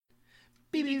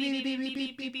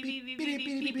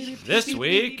This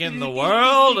week in the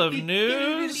world of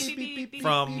news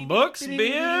from books,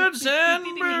 beards, and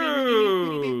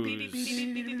brews.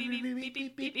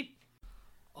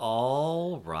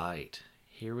 All right,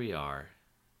 here we are.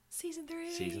 Season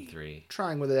 3. Season 3.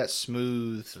 Trying with that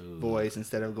smooth voice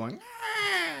instead of going.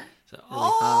 So,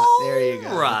 There you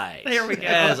go. Right. There we go.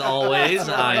 As always,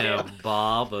 I am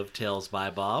Bob of Tales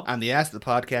by Bob. I'm the ass of the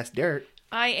podcast, Derek.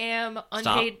 I am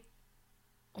unpaid. Stop.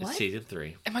 What? It's season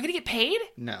 3. Am I going to get paid?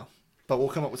 No, but we'll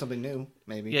come up with something new,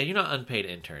 maybe. Yeah, you're not unpaid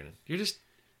intern. You're just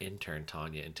intern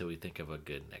Tanya until we think of a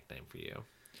good nickname for you.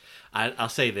 I'll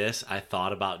say this. I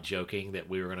thought about joking that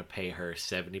we were going to pay her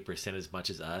 70% as much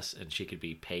as us and she could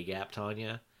be pay gap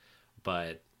Tanya,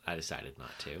 but I decided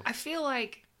not to. I feel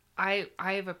like I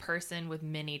have a person with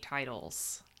many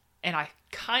titles, and I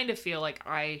kind of feel like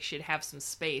I should have some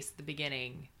space at the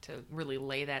beginning to really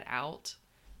lay that out,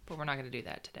 but we're not going to do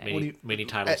that today. Many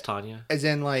titles, Tanya? As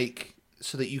in, like,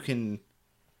 so that you can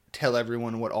tell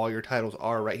everyone what all your titles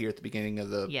are right here at the beginning of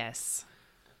the... Yes.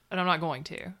 And I'm not going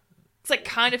to. It's like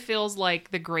kind of feels like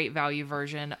the great value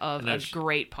version of a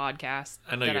great podcast.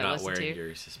 I know that you're not listen wearing to.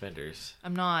 your suspenders.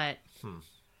 I'm not.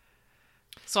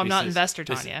 So I'm not investor,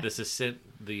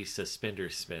 The suspender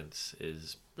spence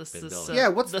is been built. Yeah,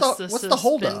 what's the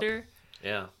hold up?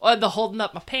 Yeah. Oh, the holding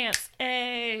up my pants.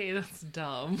 Hey, that's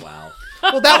dumb. Wow.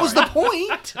 Well, that was the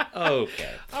point. Okay.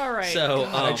 All right. So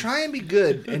I try and be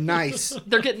good and nice.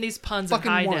 They're getting these puns in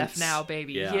Fucking high once. def now,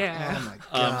 baby. Yeah. Oh my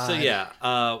god. So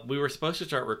yeah, we were supposed to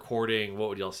start recording. What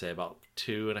would y'all say about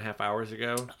 2.5 hours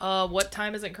ago? What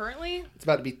time is it currently? It's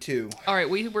about to be 2. All right,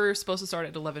 we were supposed to start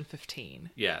at 11:15.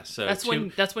 Yeah. So That's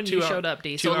when you showed up,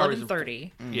 D. So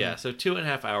 11:30. Yeah. So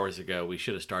 2.5 hours ago, we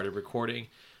should have started recording.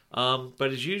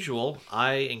 But as usual,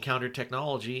 I encountered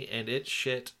technology and it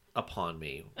shit upon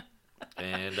me.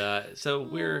 And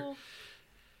so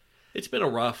it's been a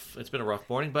rough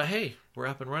morning, but hey, we're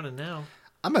up and running now.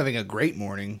 I'm having a great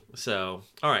morning. So,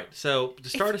 all right. So to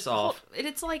start us off,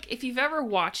 It's like if you've ever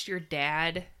watched your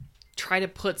dad try to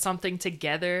put something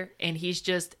together and he's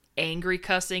just angry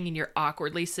cussing and you're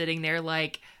awkwardly sitting there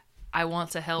like, I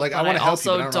want to help, Like, I but wanna I help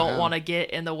you, also but I don't know don't how. want to get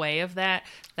in the way of that.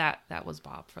 That was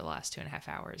Bob for the last 2.5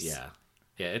 hours. yeah.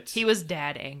 He was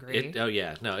dad angry.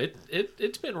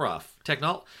 It's been rough.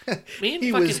 Me and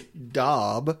He fucking was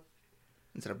Dob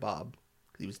instead of Bob.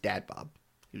 He was Dad Bob.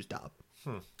 He was Dob.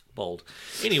 bold.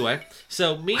 Anyway,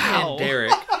 so me Wow. and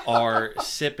Derek are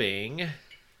sipping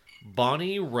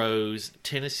Bonnie Rose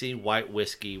Tennessee White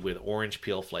Whiskey with orange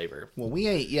peel flavor. Well, we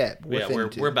ain't yet.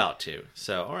 We're about to.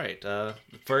 So, all right.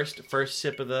 First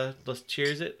sip of let's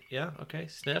cheers it. Yeah. Okay.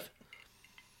 Sniff.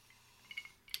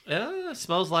 It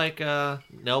smells like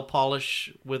nail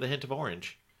polish with a hint of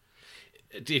orange.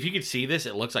 If you could see this,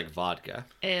 it looks like vodka.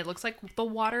 It looks like the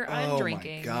water I'm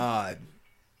drinking. Oh my god.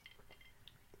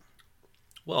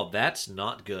 Well, that's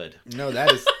not good. No,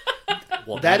 that is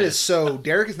Well, that is so.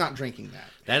 Derek is not drinking that.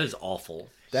 that is awful.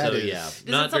 That so, is- yeah. Is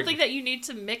it something that you need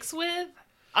to mix with?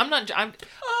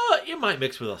 It might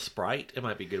mix with a Sprite. It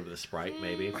might be good with a Sprite,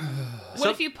 maybe. What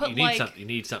if you put you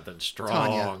need something strong.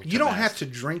 Tanya, you to don't mask. have to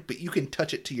drink, but you can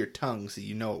touch it to your tongue so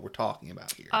you know what we're talking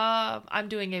about here. I'm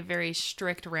doing a very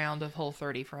strict round of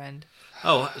Whole30, friend.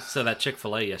 Oh, so that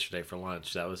Chick-fil-A yesterday for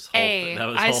lunch, that was Hey, that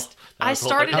was I whole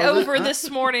started thing. over this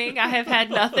morning. I have had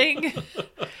nothing.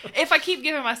 If I keep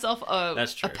giving myself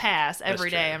That's true. a pass every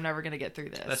That's day, true. I'm never going to get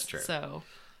through this. That's true. So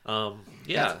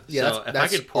Yeah. So if that's I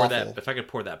could pour awful. if I could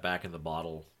pour that back in the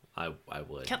bottle, I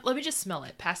would. let me just smell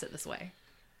it. Pass it this way.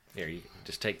 Here, you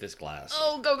just take this glass.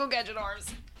 Oh, go gadget arms.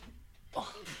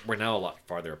 We're now a lot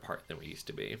farther apart than we used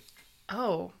to be.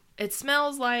 Oh, it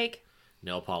smells like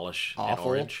Nail polish Awful. and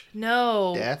orange.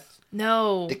 no, Death,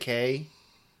 no. decay,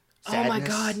 Oh sadness, my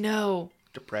god, no.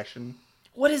 depression.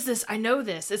 What is this? I know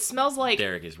this. It smells like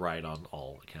Derek is right on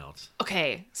all accounts.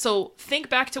 Okay, so think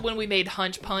back to when we made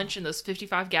Hunch Punch in those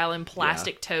 55-gallon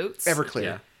plastic totes. Everclear.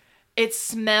 Yeah. It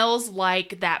smells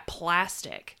like that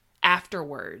plastic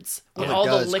afterwards when Oh, it all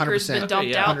does, the liquor's 100%. been dumped Okay,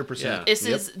 yeah. out. 100%.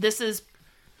 Yeah.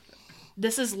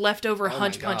 This is leftover Oh my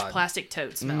Hunch Punch God. plastic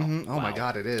tote smell. Mhm. Oh my Wow.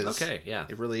 god, it is. Okay, yeah.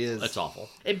 It really is. That's awful.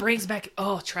 It brings back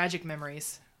tragic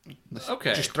memories.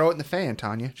 Okay. Just throw it in the fan,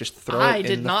 Tanya. Just throw it I in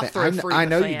did the not fan. throw fruit I in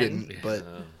the know you fan. didn't, but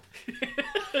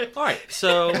All right,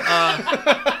 so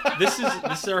this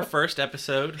is our first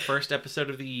episode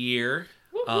of the year.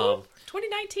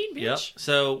 2019, bitch. Yep.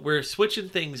 So we're switching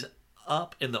things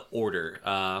up in the order.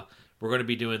 We're going to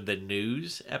be doing the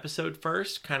news episode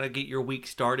first, kind of get your week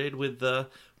started with the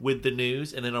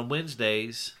news, and then on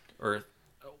Wednesdays,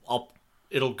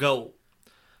 it'll go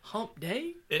Hump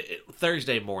day?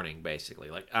 Thursday morning, basically.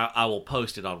 Like I will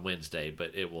post it on Wednesday,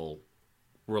 but it will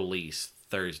release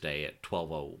Thursday at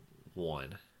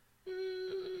 12:01.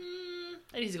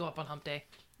 It needs to go up on Hump Day.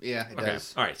 Yeah, it Okay.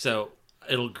 does. All right. So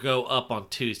it'll go up on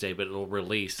Tuesday, but it'll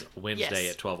release Wednesday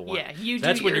Yes. at 12:01. Yeah, you do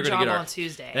That's when your you're gonna job get on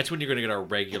Tuesday. That's when you're going to get our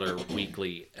regular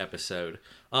weekly episode.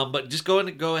 But just go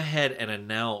ahead and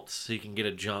announce so you can get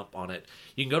a jump on it.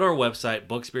 You can go to our website,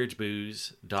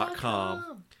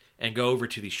 bookspiritsbooze.com, and go over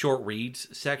to the short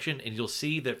reads section, and you'll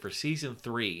see that for season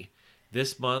 3,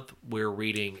 this month we're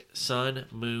reading Sun,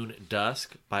 Moon,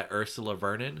 Dusk by Ursula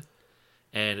Vernon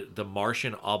and The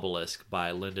Martian Obelisk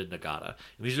by Linda Nagata.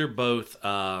 And these are both,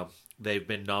 they've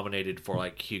been nominated for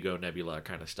like Hugo, Nebula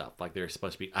kind of stuff. Like they're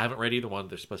supposed to be, I haven't read either one.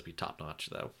 They're supposed to be top notch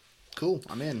though. Cool.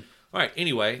 I'm in. All right.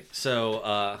 Anyway,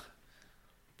 so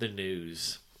the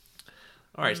news.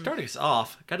 All right, starting us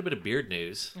off, got a bit of beard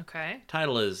news. Okay.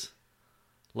 Title is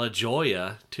La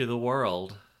Jolla to the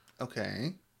World.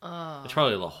 Okay. It's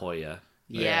probably La Jolla.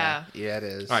 Yeah. Yeah, it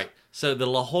is. All right. So the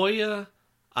La Jolla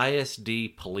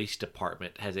ISD Police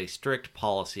Department has a strict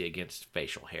policy against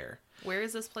facial hair. Where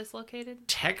is this place located?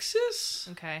 Texas?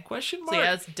 Okay. Question So mark.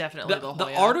 yeah, it's definitely the La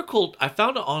Jolla. article I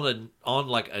found it on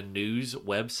like a news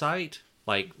website,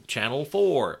 like Channel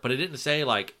 4, but it didn't say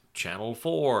like Channel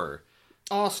 4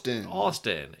 Austin.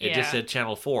 It just Yeah. said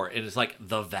Channel 4, and it's like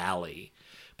the Valley.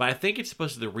 But I think it's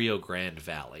supposed to be the Rio Grande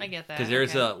Valley. I get that, Because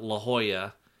there's okay. a La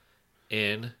Jolla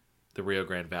in the Rio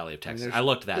Grande Valley of I mean, Texas. I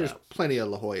looked that there's up. plenty of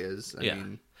La Joyas. I Yeah.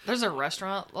 mean, There's a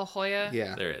restaurant, La Jolla.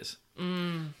 yeah. There is. All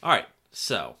right,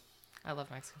 so I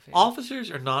love Mexican food. officers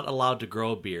are not allowed to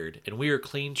grow a beard, and we are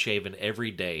clean shaven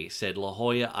every day, said La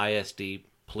Jolla ISD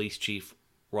Police Chief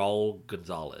Raul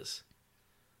Gonzalez.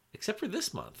 Except for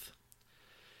this month.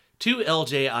 2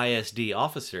 LJISD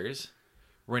officers,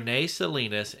 Renee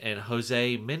Salinas and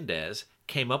Jose Mendez,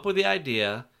 came up with the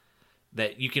idea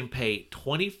that you can pay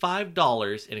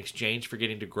 $25 in exchange for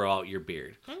getting to grow out your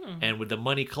beard. And with the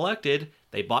money collected,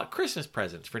 they bought Christmas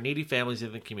presents for needy families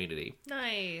in the community.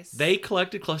 Nice. They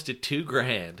collected close to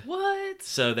 $2,000. What?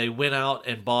 So they went out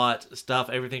and bought stuff,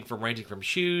 everything from ranging from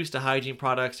shoes to hygiene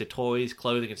products to toys,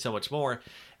 clothing, and so much more.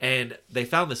 And they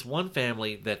found this one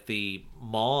family that the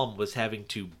mom was having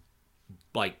to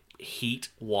like heat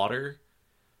water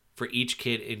for each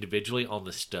kid individually on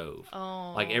the stove.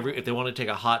 Oh. Like if they wanted to take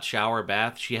a hot shower or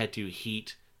bath, she had to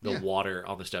heat the Yeah. water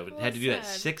on the stove. And Well, had to do that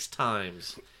sad. 6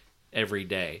 times every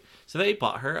day. So they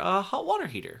bought her a hot water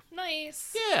heater.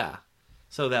 Nice. Yeah.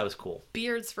 So that was cool.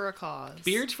 Beards for a cause.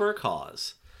 Beards for a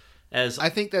cause. As I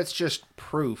think that's just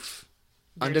proof,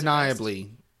 Beards are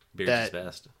undeniably, beards that- is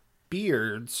best.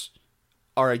 beards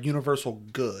are a universal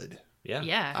good. Yeah.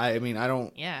 Yeah. I mean, I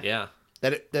don't. yeah. Yeah.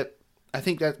 That I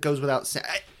think that goes without saying.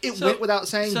 It So- went without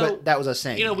saying, so, but that was a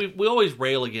saying. You know, we always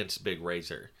rail against Big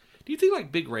Razor. Do you think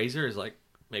like Big Razor is like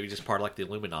maybe just part of like the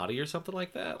Illuminati or something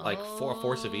like that? Like for a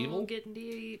force of evil? Getting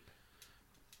deep.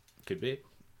 Could be.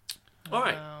 All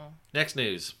right. Oh, Next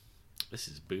news. This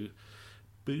is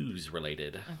booze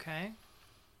related. okay.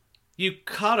 You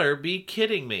Cotter be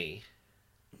kidding me.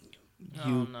 You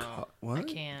oh no. what? I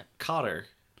can't. Cotter.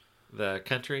 The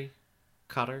country?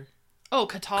 Cotter? Oh,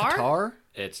 Qatar? Qatar?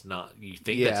 It's not. You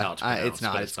think Yeah, that's how it's pronounced, it's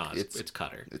not. but it's not. It's- It's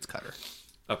Cutter. It's Cutter.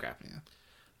 Okay. Yeah.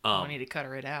 I need to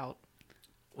cutter it out.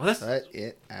 Well, that's Cut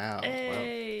it out.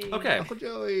 Hey. okay. Uncle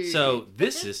Joey. So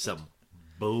this is some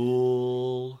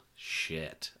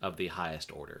bullshit of the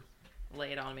highest order.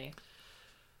 Lay it on me.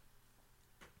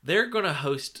 They're going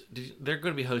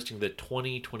to be hosting the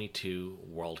 2022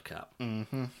 World Cup.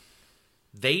 Mm-hmm.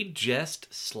 They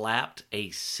just slapped a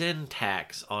sin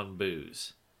tax on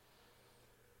booze.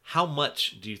 How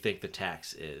much do you think the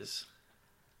tax is?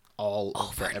 all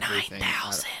of Over the everything.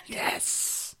 9,000.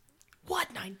 Yes.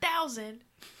 What, 9,000?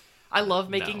 I love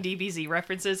making No. DBZ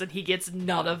references, and he gets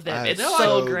none of them. That's It's No,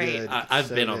 so so great. good. I've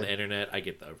So been on good. the internet. I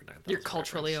get the over 9,000. You're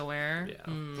culturally aware. Yeah.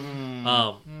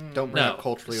 Mm. Don't bring No. up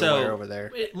culturally So, aware over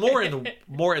there. more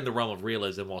in the realm of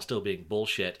realism while still being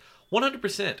bullshit.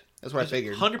 100%. That's what I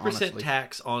figured. 100% honestly.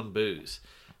 tax on booze.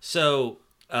 So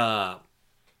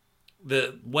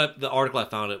the article I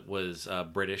found, it was a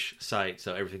British site,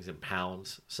 so everything's in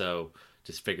pounds. So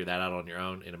just figure that out on your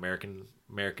own in American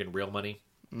real money.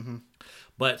 Mm-hmm.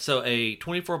 But so a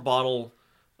 24 bottle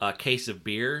case of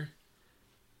beer,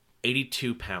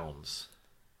 82 pounds.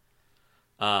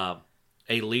 A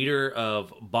liter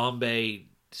of Bombay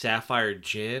Sapphire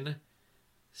Gin,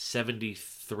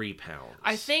 73 pounds.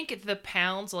 I think the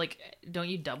pounds, like, don't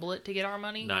you double it to get our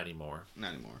money? Not anymore.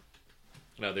 Not anymore.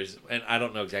 No, and I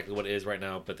don't know exactly what it is right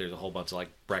now, but there's a whole bunch of like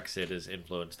Brexit has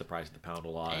influenced the price of the pound a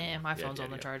lot. My Yeah, phone's yeah,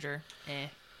 on the yeah. charger.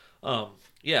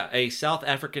 Yeah, a South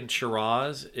African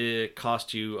Shiraz, it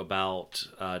cost you about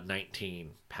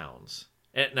 19 pounds.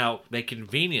 Now, they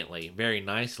conveniently, very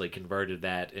nicely converted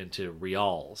that into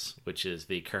rials, which is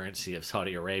the currency of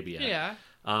Saudi Arabia. Yeah.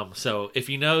 So if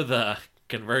you know the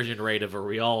conversion rate of a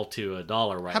rial to a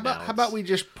dollar right now. How about we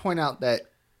just point out that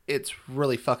it's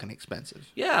really fucking expensive?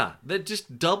 Yeah, that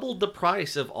just doubled the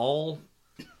price of all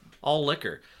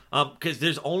liquor. Because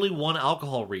there's only one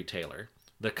alcohol retailer,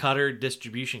 the Qatar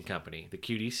Distribution Company, the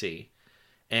QDC.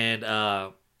 And,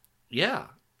 yeah.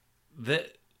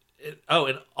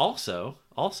 And also,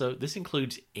 this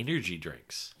includes energy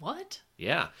drinks. What?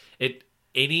 Yeah.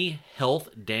 Any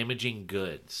health-damaging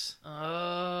goods.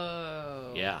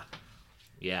 Oh. Yeah.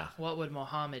 Yeah. What would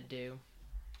Mohammed do?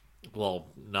 Well,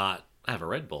 not have a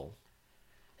Red Bull.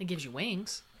 It gives you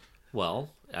wings. Well,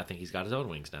 I think he's got his own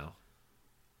wings now.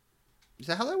 Is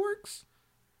that how that works?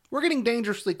 We're getting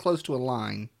dangerously close to a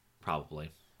line,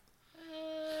 Probably.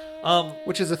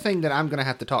 which is a thing that I'm going to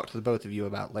have to talk to the both of you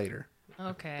about later.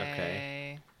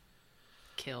 Okay.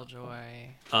 Killjoy.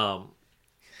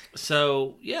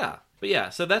 So yeah, but yeah,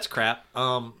 so that's crap.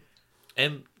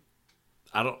 And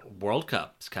World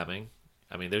Cup's coming.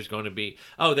 I mean, there's going to be.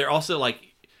 Oh, they're also like,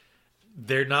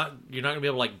 you're not going to be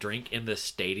able to like drink in the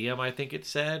stadium. I think it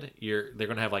said they're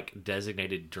going to have like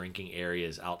designated drinking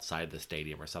areas outside the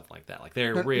stadium or something like that. Like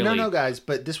they're really No, guys,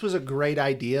 but this was a great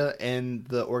idea, and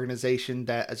the organization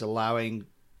that is allowing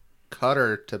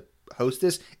Qatar to host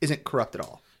this isn't corrupt at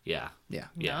all. yeah.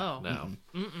 No.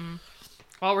 Mm-mm.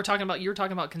 While you were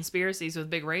talking about conspiracies with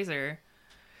Big Razor.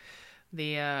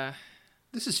 The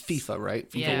This is FIFA, right?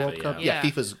 FIFA Yeah. World Cup. Yeah. Yeah,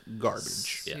 FIFA's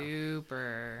garbage. Yeah.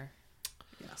 super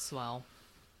swell.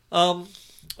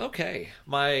 Okay,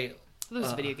 my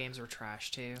Those video games were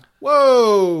trash too.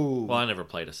 Whoa! well, I never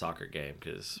played a soccer game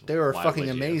because They were fucking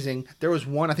amazing. There was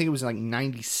one, I think it was like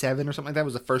 97 or something like that. It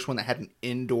was the first one that had an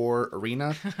indoor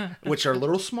arena, which are a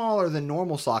little smaller than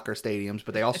normal soccer stadiums,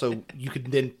 but they also, you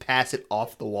could then pass it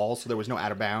off the wall, so there was no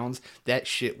out of bounds. That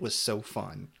shit was so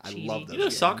fun. I Cheaty. love those You know,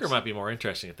 games. soccer might be more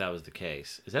interesting if that was the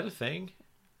case. Is that a thing?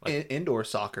 Indoor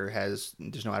soccer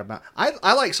there's no out of bounds.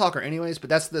 I like soccer anyways, but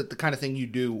that's the kind of thing you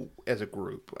do as a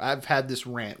group. I've had this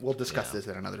rant. We'll discuss this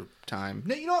at another time.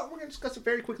 No, you know what? We're going to discuss it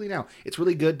very quickly now. It's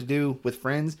really good to do with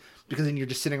friends because then you're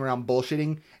just sitting around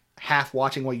bullshitting, half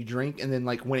watching while you drink, and then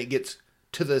like when it gets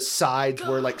to the sides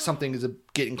where like something is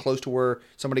getting close to where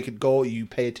somebody could go, you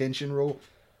pay attention rule,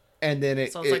 and then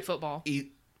it Sounds like football. No,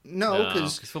 No,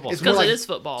 because 'cause football's it's more Because like it is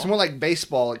football. It's more like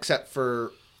baseball, except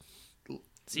for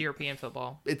It's European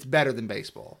football. it's better than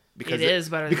baseball because It is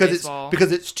better than because baseball.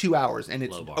 because it's 2 hours and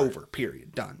it's Low bar. over.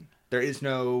 Period. Done. There is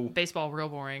no. Baseball real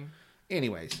boring.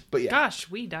 Anyways, but yeah. Gosh,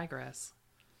 we digress.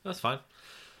 That's fine.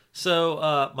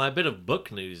 So, my bit of book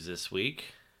news this week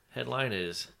headline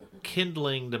is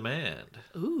Kindling Demand.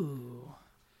 Ooh.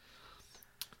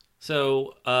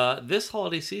 So, this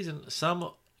holiday season,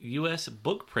 some U.S.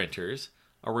 book printers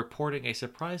are reporting a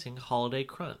surprising holiday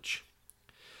crunch.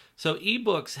 So,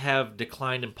 ebooks have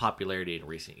declined in popularity in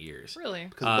recent years. Really?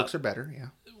 Because books are better. Yeah.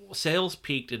 Sales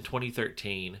peaked in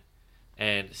 2013,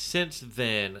 and since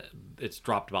then, it's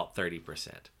dropped about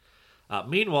 30%.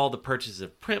 Meanwhile, the purchase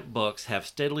of print books have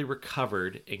steadily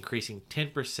recovered, increasing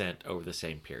 10% over the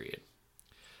same period.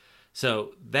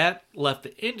 So that left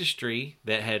the industry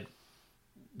that had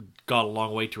gone a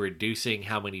long way to reducing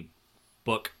how many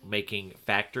book-making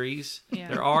factories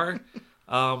there are,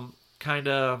 kind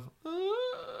of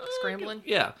Scrambling?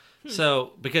 yeah.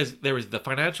 So because there was the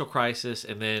financial crisis,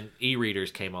 and then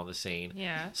e-readers came on the scene.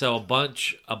 Yeah. So a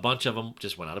bunch of them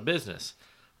just went out of business.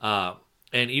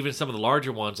 And even some of the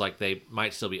larger ones, like they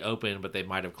might still be open, but they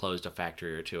might have closed a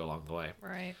factory or two along the way.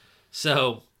 Right.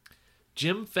 So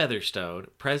Jim Featherstone,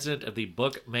 president of the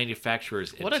Book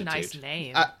Manufacturers What a Institute. nice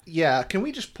name. Yeah. Can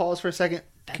we just pause for a second?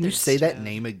 Can you say that Featherstone.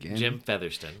 name again? Jim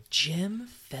Featherstone. Jim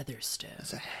Featherstone.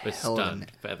 It's a With hell of a stun. name.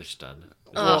 Featherstone.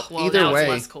 Ugh, well, either now way, it's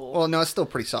less cool. well, no, it's still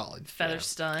pretty solid.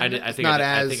 Featherstone. I think not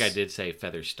I as- think I did say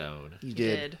Featherstone. You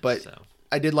did. did, but So.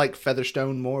 I did like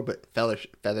Featherstone more. But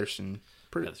Featherstone,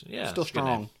 pretty, Featherstone, yeah, still it's a good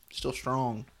name. strong. Still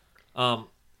strong.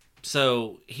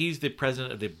 So he's the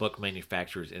president of the Book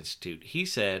Manufacturers Institute. He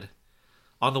said,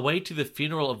 "On the way to the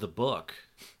funeral of the book,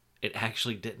 it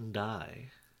actually didn't die."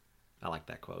 I like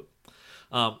that quote.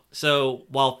 So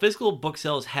while physical book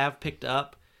sales have picked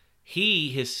up,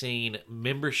 he has seen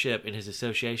membership in his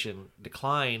association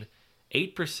decline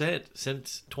 8%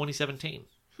 since 2017.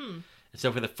 And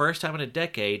so for the first time in a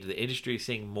decade, the industry is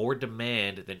seeing more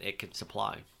demand than it can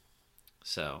supply.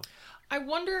 So I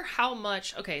wonder how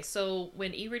much. Okay, so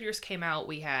when e-readers came out,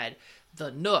 we had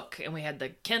the Nook and we had the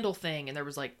Kindle thing, and there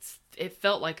was like, it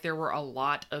felt like there were a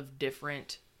lot of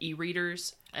different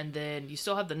e-readers, and then you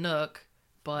still have the Nook,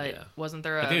 but Yeah. wasn't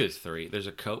there I a? think there's three. There's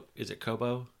a Is it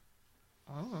Kobo?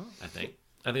 I think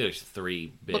there's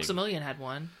 3 big. Books A Million had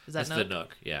one. Is that That's the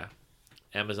Nook, yeah.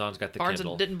 Amazon's got the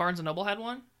Kindle. Didn't Barnes and Noble had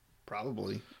one?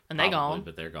 Probably. And they Probably, gone.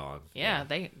 but they're gone. Yeah,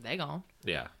 they gone.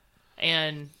 Yeah.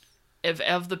 And if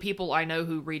of the people I know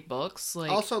who read books,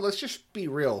 like Also, let's just be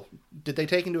real. Did they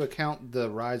take into account the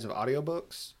rise of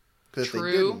audiobooks? Because if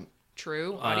they didn't,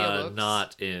 true audiobooks.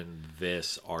 Not in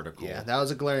this article. yeah, that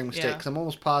was a glaring mistake. Yeah. Because I'm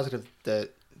almost positive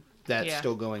that that's Yeah.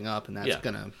 still going up, and that's Yeah.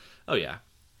 gonna. Oh yeah.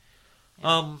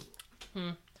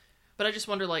 But I just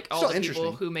wonder, like, all Still the people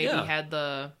interesting. who maybe Yeah. had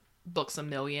the Books A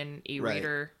Million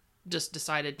e-reader just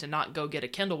decided to not go get a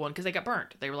Kindle one because they got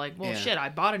burnt. They were like, well, Yeah. shit, I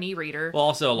bought an e-reader. Well,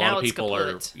 also a lot Now of it's people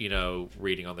kaput. are,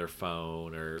 reading on their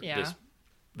phone or Yeah. just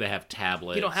they have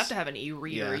tablets. You don't have to have an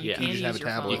e-reader. Yeah. You Yeah. can You just use have a your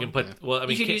tablet. phone. You can put. Well, I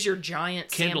mean, You can use your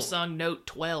giant Kindle- Samsung Note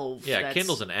 12. Yeah, that's-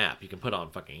 Kindle's an app. You can put on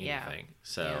fucking Yeah. anything.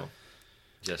 So, Yeah.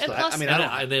 just And like, plus- I mean, and, I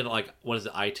don't. and then like what is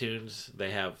it? iTunes?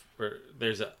 They have. Or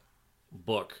there's a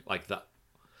book like the.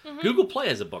 Google Play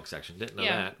has a book section. Didn't know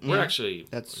Mm-hmm. Yeah. that. We're Yeah. actually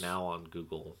That's- now on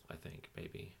Google. I think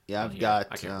maybe. Yeah, On I've here. I got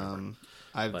can't remember.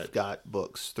 I've But- got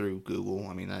books through Google.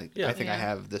 I mean, I think I Yeah.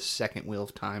 have the second Wheel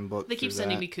of Time book. They keep through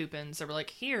sending that. me coupons. They were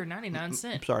like, here, 99 I'm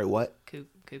cents. sorry, what?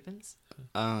 Coupons?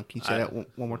 Can you say that one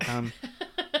more time?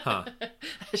 Huh.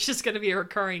 It's just going to be a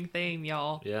recurring theme,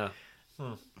 y'all. Yeah.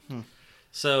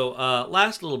 So,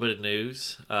 last little bit of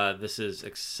news. This is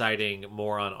exciting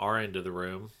more on our end of the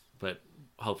room, but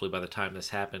hopefully by the time this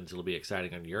happens, it'll be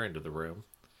exciting on your end of the room.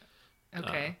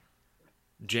 Okay.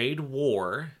 Jade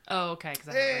War Oh, okay. 'Cause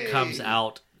I Hey! comes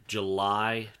out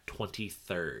July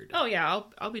 23rd. Oh, yeah.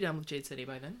 I'll be done with Jade City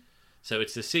by then. So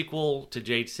it's the sequel to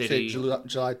Jade Say City,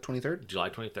 July 23rd. July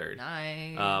 23rd,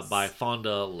 Nice. by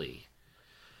Fonda Lee.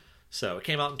 So it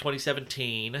came out in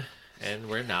 2017, and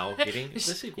we're now getting the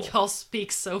sequel. Y'all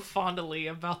speak so fondly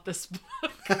about this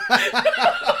book.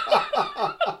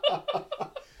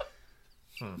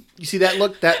 You see that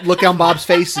look? That look on Bob's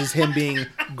face is him being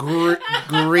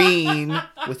green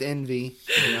with envy.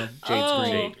 You know, Jade's Oh.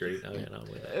 green. Jade Green. Oh, yeah, no, I'm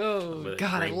with it. I'm Oh, with it.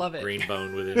 God, I Green- love it. Green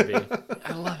bone with envy.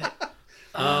 I love it.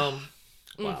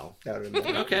 Wow. That would've been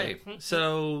better. Okay,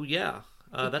 so yeah,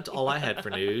 that's all I had for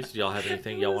news. Do y'all have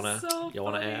anything y'all wanna so y'all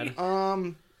wanna funny.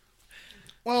 add?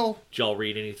 Well, Did y'all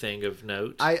read anything of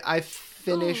note? I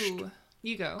finished Ooh,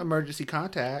 you go. Emergency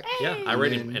Contact. Yeah, I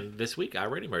read And and this week I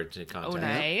read Emergency Contact. Oh,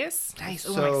 nice. Nice.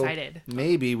 Oh, So I'm excited.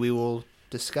 maybe we will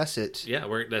discuss it. Yeah,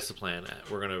 that's the plan.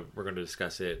 We're gonna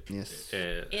discuss it. Yes.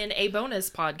 In a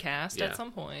bonus podcast Yeah. at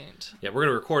some point. Yeah, we're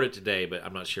gonna record it today, but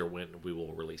I'm not sure when we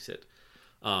will release it.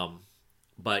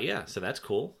 But yeah, so that's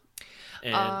cool.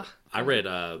 And I read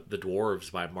The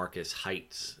Dwarves by Marcus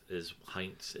Heitz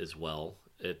as well.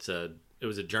 It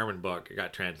was a German book. It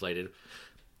got translated.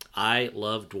 I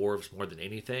love dwarves more than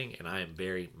anything, and I am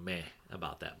very meh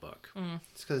about that book.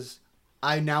 It's because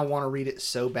I now want to read it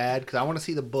so bad because I want to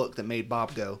see the book that made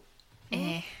Bob go.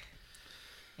 Yeah.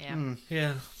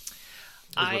 Yeah,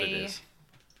 what it is.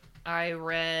 I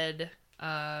read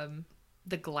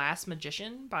The Glass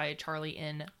Magician by Charlie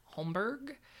N.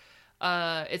 Holmberg.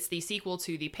 It's the sequel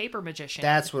to The Paper Magician.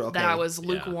 That's what- okay. that I was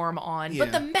lukewarm on. Yeah.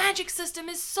 But the magic system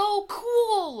is so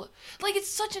cool. Like, it's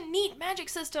such a neat magic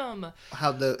system.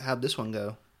 How'd this one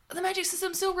go? The magic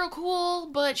system's still real cool,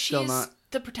 but Still not-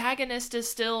 the protagonist is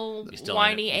still He's still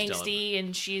whiny, in it. He's still in angsty,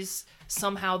 and she's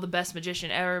somehow the best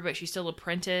magician ever, but she's still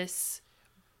apprentice.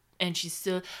 And she's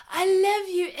still, I love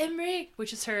you, Emery,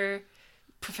 which is her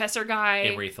professor guy.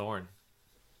 Emery Thorne.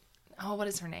 Oh, what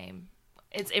is her name?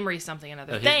 It's Emery something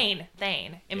another. Oh, Thane.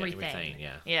 Emery Emery Thane. Thane,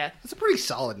 yeah. Yeah. That's a pretty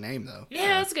solid name, though.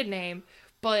 Yeah, that's a good name.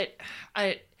 But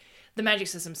the magic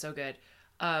system's so good.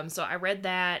 So I read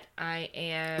that. I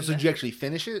am. So did you actually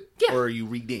finish it? Yeah. Or are you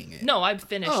reading it? No, I've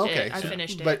finished Oh, okay. it. I So-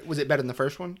 finished it. But was it better than the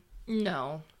first one?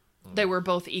 No. They were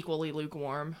both equally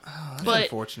lukewarm. Oh, that's But-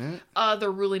 unfortunate.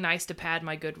 They're really nice to pad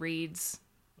my Goodreads.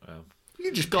 Well,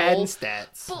 You're just goal. padding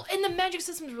stats. Well, and the magic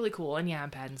system's really cool. And yeah,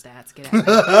 I'm padding stats. Get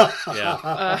out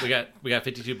of yeah, we got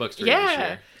 52 books to read this Yeah.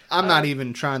 year. I'm not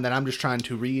even trying that. I'm just trying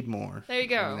to read more. There you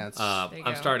go. I mean, that's, There you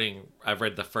I'm go. starting. I've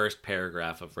read the first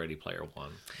paragraph of Ready Player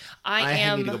One. I I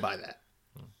am. need to go buy that.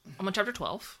 I'm on chapter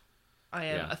 12. I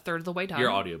am Yeah. a third of the way done. You're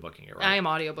audiobooking it, right? I am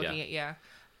audiobooking Yeah. it, yeah.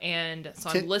 And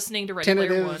so Ten- I'm listening to Ready Player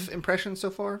Tentative One. impressions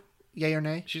so far? Yay or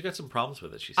nay? She's got some problems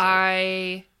with it. She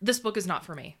said. This book is not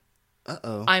for me.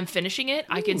 Uh-oh. I'm finishing it.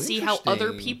 I can Ooh, see how other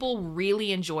interesting. people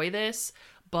really enjoy this,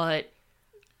 but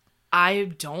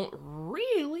I don't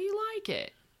really like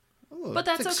it. Ooh, But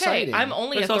that's okay. exciting. I'm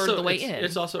only But a it's third also, of the way it's, in.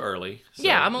 It's also early. So,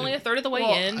 Yeah, I'm only a third of the way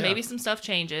Well, in. yeah. Maybe some stuff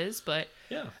changes, but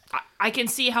Yeah. I can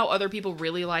see how other people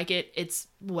really like it. It's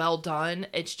well done.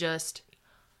 It's just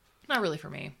Not really for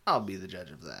me. I'll be the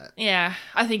judge of that. Yeah,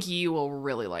 I think you will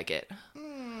really like it.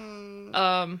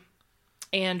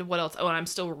 And what else? Oh, and I'm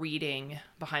still reading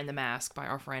Behind the Mask by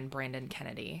our friend Brandon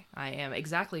Kennedy. I am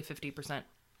exactly 50%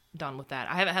 done with that.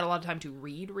 I haven't had a lot of time to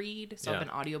read, so I've been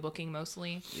audiobooking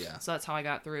mostly. Yeah. So that's how I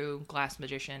got through Glass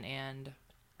Magician and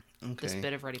this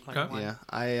bit of Ready Player One. Yeah,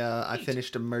 I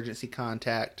finished Emergency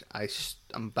Contact. I'm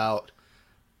about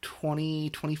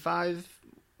 25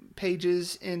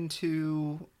 pages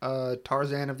into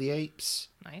Tarzan of the Apes.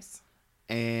 Nice.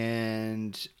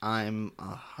 And I'm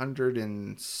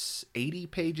 180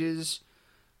 pages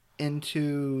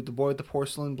into The Boy with the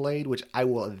Porcelain Blade, which I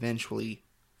will eventually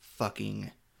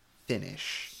fucking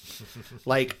finish.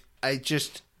 Like, I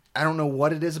don't know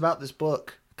what it is about this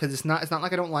book, because it's not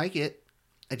like I don't like it.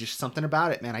 I just, something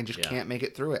about it, man. I just can't make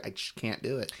it through it. I just can't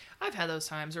do it. I've had those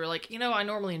times where, like, I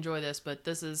normally enjoy this, but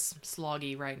this is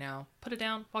sloggy right now. Put it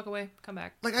down, walk away, come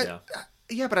back. Like,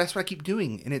 yeah, but that's what I keep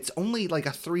doing, and it's only like a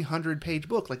 300-page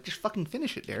book. Like, just fucking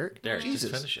finish it, Derek. Jesus.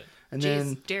 Just finish it. And Jeez,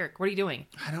 then Derek, what are you doing?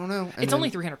 I don't know. It's only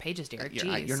 300 pages, Derek.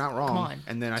 Jeez. You're not wrong. Come on.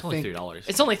 And then It's I only think $3.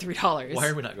 It's only $3. Why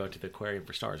are we not going to the Aquarium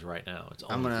for Stars right now? It's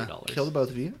only I'm gonna $3. kill the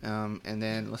both of you. And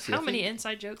then let's see. How many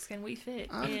inside jokes can we fit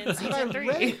in Have season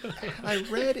 3? I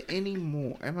read any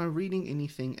more? Am I reading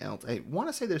anything else? I want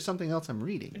to say there's something else I'm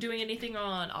reading. Doing anything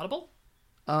on Audible?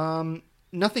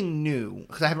 Nothing new,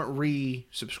 because I haven't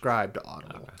resubscribed to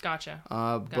Audible. Gotcha.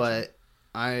 But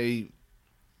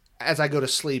as I go to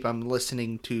sleep, I'm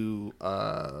listening to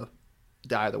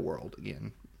Die of the World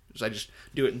again. So I just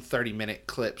do it in 30-minute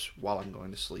clips while I'm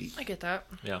going to sleep. I get that.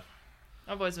 Yeah.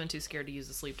 I've always been too scared to use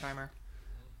the sleep timer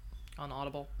on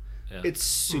Audible. Yeah. It's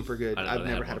super good. I didn't know I've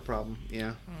they never had had a one. problem.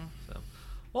 Yeah. So.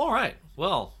 Well, all right.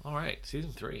 Well, all right.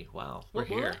 Season 3. Wow. We're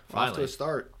here. Off to Finally. a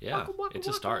start. Yeah. Waka, waka, It's a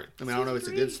waka. start. I mean, I don't know if it's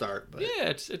a good start, but Yeah,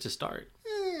 it's a start.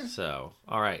 So,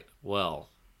 all right. Well,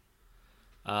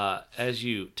 as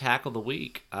you tackle the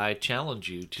week, I challenge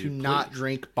you to not please-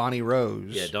 drink Bonnie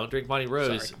Rose. Yeah, don't drink Bonnie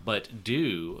Rose, Sorry. but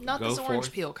do Not go this orange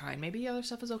forth. peel kind. Maybe the other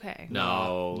stuff is okay.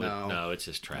 No, No. it's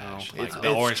just trash. No, it's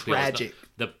the orange tragic.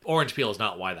 peel. The orange peel is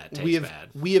not why that tastes we have bad.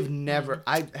 we have never.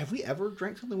 Have we ever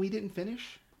drank something we didn't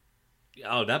finish?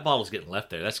 Oh, that bottle's getting left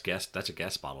there. That's a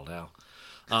guest bottle now.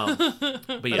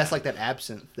 But yeah, That's like that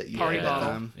absinthe that you Party had.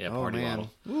 bottle. Yeah, Oh, party man.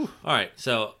 bottle. Ooh. All right,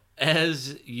 so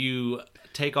as you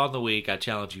take on the week, I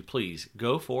challenge you, please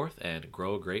go forth and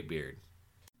grow a great beard.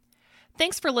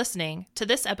 Thanks for listening to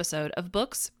this episode of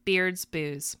Books, Beards,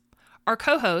 Booze. Our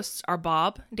co-hosts are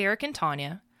Bob, Derek, and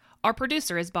Tanya. Our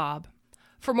producer is Bob.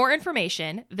 For more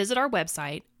information, visit our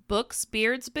website,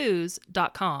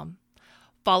 booksbeardsbooze.com.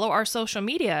 Follow our social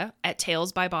media at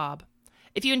Tales by Bob.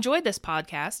 If you enjoyed this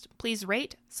podcast, please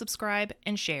rate, subscribe,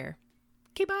 and share.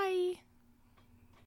 Okay, bye.